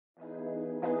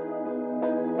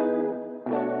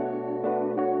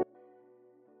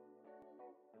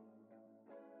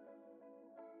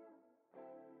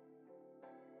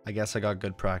I guess I got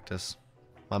good practice.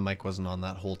 My mic wasn't on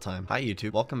that whole time. Hi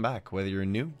YouTube, welcome back, whether you're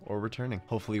new or returning.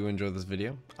 Hopefully you enjoy this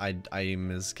video. I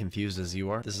am as confused as you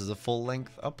are. This is a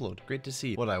full-length upload. Great to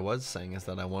see you. What I was saying is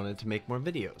that I wanted to make more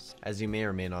videos. As you may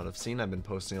or may not have seen, I've been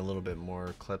posting a little bit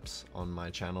more clips on my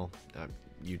channel,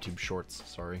 YouTube Shorts,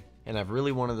 sorry. And I've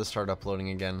really wanted to start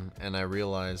uploading again, and I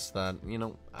realized that, you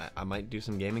know, I might do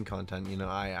some gaming content. You know,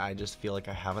 I just feel like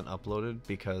I haven't uploaded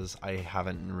because I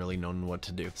haven't really known what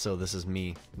to do. So this is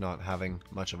me not having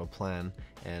much of a plan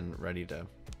and ready to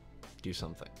do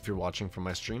something. If you're watching from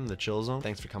my stream, The Chill Zone,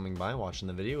 thanks for coming by, watching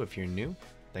the video. If you're new,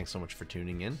 thanks so much for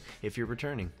tuning in. If you're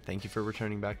returning, thank you for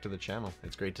returning back to the channel.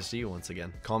 It's great to see you once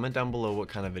again. Comment down below what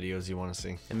kind of videos you want to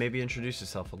see, and maybe introduce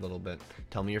yourself a little bit.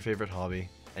 Tell me your favorite hobby.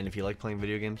 And if you like playing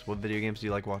video games, what video games do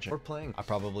you like watching or playing? I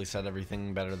probably said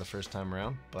everything better the first time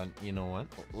around, but you know what?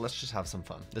 Let's just have some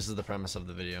fun. This is the premise of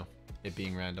the video. It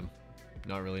being random.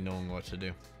 Not really knowing what to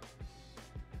do.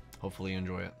 Hopefully you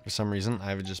enjoy it. For some reason,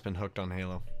 I've just been hooked on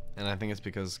Halo. And I think it's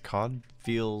because COD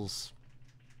feels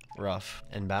rough.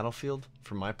 And Battlefield,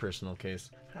 for my personal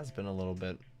case, has been a little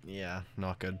bit, yeah,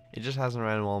 not good. It just hasn't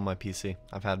ran well on my PC.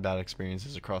 I've had bad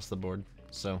experiences across the board.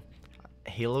 So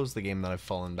Halo's the game that I've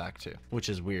fallen back to, which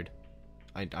is weird.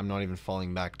 I'm not even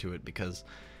falling back to it because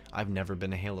I've never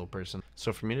been a Halo person.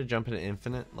 So for me to jump into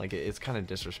Infinite, like, it's kind of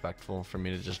disrespectful for me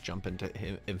to just jump into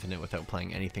Infinite without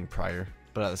playing anything prior.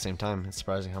 But at the same time, it's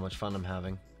surprising how much fun I'm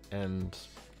having, and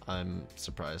I'm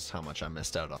surprised how much I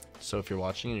missed out on. So if you're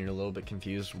watching and you're a little bit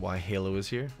confused why Halo is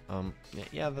here,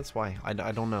 yeah, that's why. I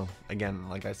don't know. Again,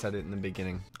 like I said it in the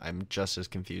beginning, I'm just as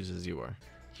confused as you are.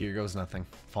 Here goes nothing.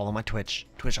 Follow my Twitch,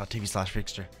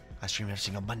 twitch.tv/Freeksterr. I stream every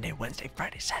single Monday, Wednesday,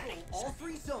 Friday, Saturday. All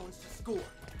three zones to score.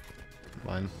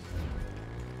 Mine.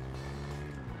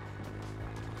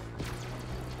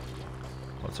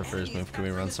 What's our first move? Can we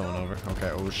run someone over?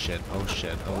 Okay, oh shit, oh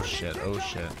shit, oh shit, oh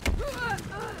shit.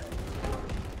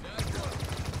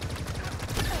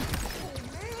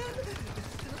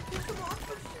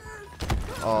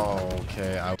 Oh,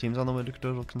 okay. Our team's on the way to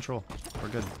total control. We're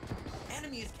good.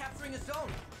 Enemy is capturing a zone.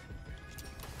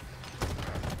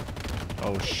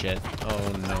 Oh shit.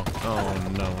 Oh no.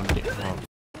 Oh no. Oh,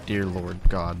 dear Lord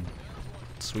God.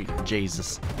 Sweet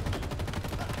Jesus.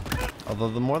 Although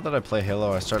the more that I play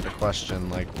Halo, I start to question,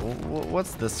 like,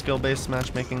 what's this skill-based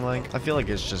matchmaking like? I feel like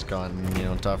it's just gotten, you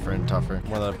know, tougher and tougher. The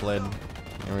more that I played.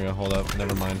 Here we go. Hold up.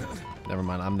 Never mind. Never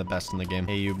mind. I'm the best in the game.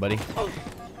 Hey, you, buddy.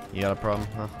 You got a problem,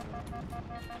 huh?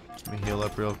 Let me heal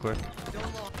up real quick.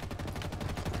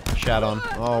 Shat on.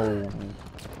 Oh.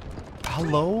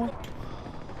 Hello?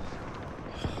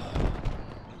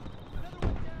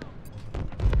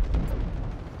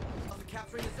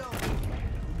 Capturing a zone.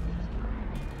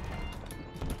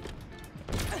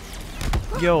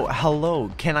 Yo, hello.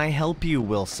 Can I help you,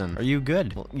 Wilson? Are you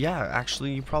good? Well, yeah,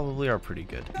 actually, you probably are pretty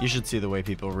good. You should see the way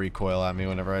people recoil at me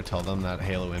whenever I tell them that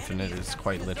Halo Infinite is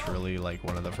quite literally like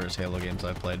one of the first Halo games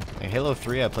I played. Like, Halo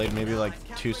 3, I played maybe like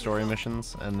 2 story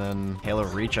missions, and then Halo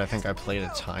Reach, I think I played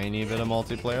a tiny bit of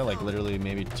multiplayer, like literally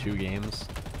maybe 2 games.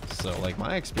 So like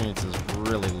my experience is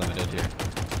really limited here.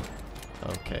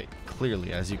 Okay,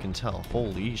 clearly, as you can tell,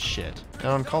 holy shit. And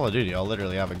on Call of Duty, I'll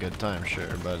literally have a good time, sure,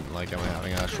 but like, am I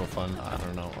having actual fun? I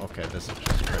don't know. Okay, this is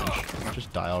just cringe.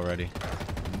 Just die already.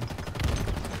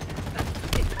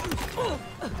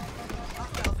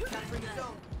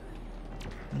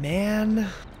 Man.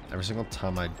 Every single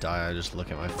time I die, I just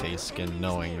look at my face skin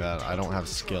knowing that I don't have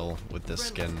skill with this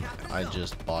skin. I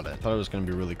just bought it. Thought it was going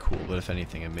to be really cool, but if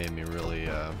anything, it made me really,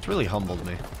 it's really humbled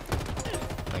me.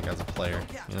 Like, as a player,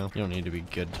 you know, you don't need to be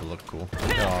good to look cool.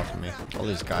 Get off of me. All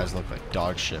these guys look like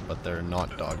dog shit, but they're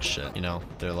not dog shit, you know.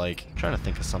 They're like trying to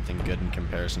think of something good in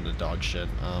comparison to dog shit.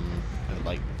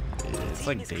 Like, it's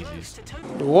like daisies.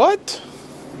 What?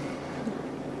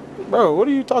 Bro, what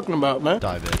are you talking about, man?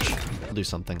 Die, bitch. I'll do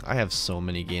something. I have so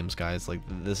many games, guys. Like,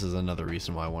 this is another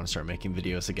reason why I want to start making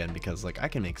videos again, because like I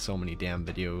can make so many damn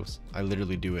videos. I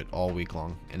literally do it all week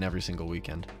long and every single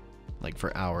weekend. Like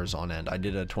for hours on end. I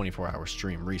did a 24-hour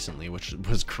stream recently, which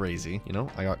was crazy. You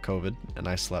know, I got COVID and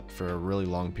I slept for a really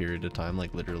long period of time,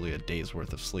 like literally a day's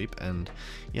worth of sleep. And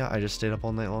yeah, I just stayed up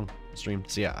all night long, streamed.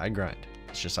 So yeah, I grind.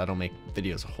 It's just I don't make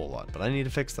videos a whole lot, but I need to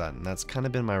fix that, and that's kind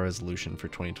of been my resolution for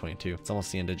 2022. It's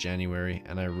almost the end of January,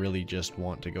 and I really just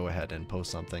want to go ahead and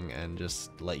post something and just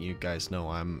let you guys know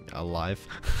I'm alive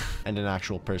and an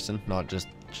actual person, not just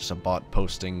a bot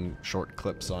posting short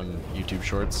clips on YouTube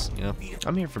Shorts, you know.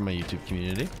 I'm here for my YouTube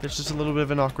community. There's just a little bit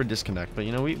of an awkward disconnect, but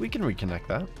you know, we can reconnect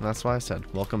that, and that's why I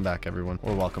said welcome back, everyone,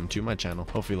 or welcome to my channel.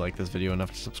 Hopefully you like this video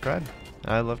enough to subscribe.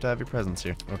 I'd love to have your presence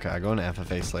here. Okay, I go into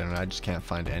FFA Slayer and I just can't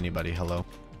find anybody. Hello.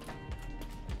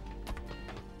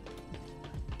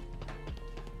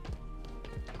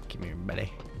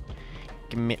 buddy.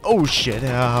 Give me. Oh shit!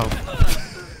 Oh.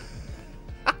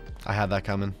 I had that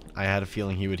coming. I had a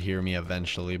feeling he would hear me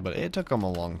eventually, but it took him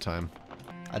a long time.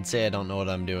 I'd say I don't know what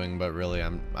I'm doing, but really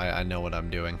I know what I'm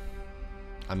doing.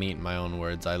 I'm eating my own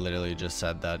words. I literally just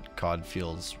said that COD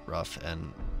feels rough,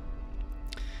 and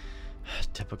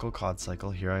typical COD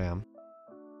cycle. Here I am.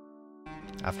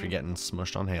 After getting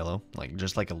smushed on Halo, like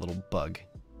just like a little bug.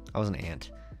 I was an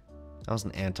ant. I was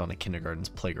an ant on a kindergarten's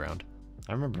playground.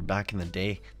 I remember back in the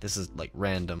day, this is like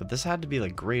random, but this had to be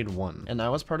like grade 1. And I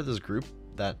was part of this group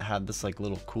that had this like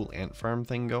little cool ant farm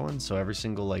thing going. So every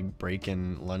single like break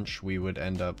in lunch, we would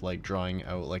end up like drawing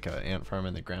out like an ant farm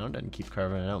in the ground and keep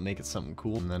carving it out, make it something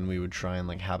cool. And then we would try and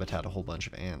like habitat a whole bunch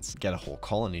of ants, get a whole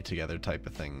colony together type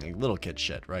of thing, like little kid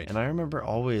shit, right? And I remember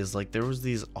always like there was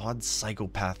these odd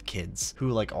psychopath kids who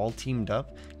like all teamed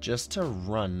up just to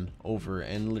run over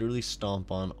and literally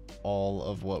stomp on all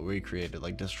of what we created,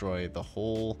 like destroy the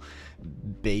whole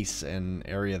base and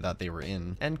area that they were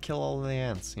in and kill all the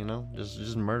ants, you know,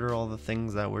 just murder all the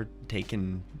things that were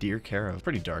taken dear care of.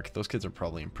 Pretty dark. Those kids are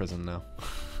probably in prison now.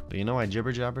 But you know, I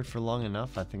jibber jabbered for long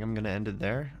enough. I think I'm gonna end it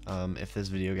there. If this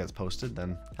video gets posted,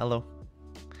 then hello.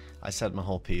 I said my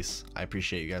whole piece. I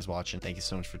appreciate you guys watching. Thank you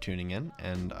so much for tuning in,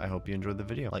 and I hope you enjoyed the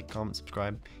video. Like, comment,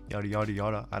 subscribe, yada yada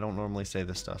yada. I don't normally say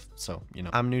this stuff, so you know,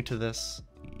 I'm new to this.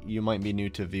 You might be new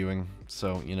to viewing,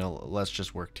 so you know, let's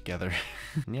just work together.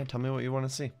 And yeah, tell me what you want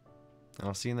to see, and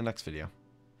I'll see you in the next video.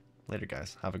 Later,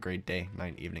 guys. Have a great day,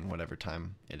 night, evening, whatever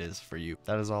time it is for you.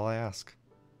 That is all I ask.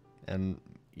 And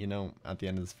you know, at the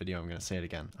end of this video, I'm gonna say it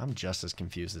again. I'm just as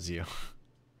confused as you.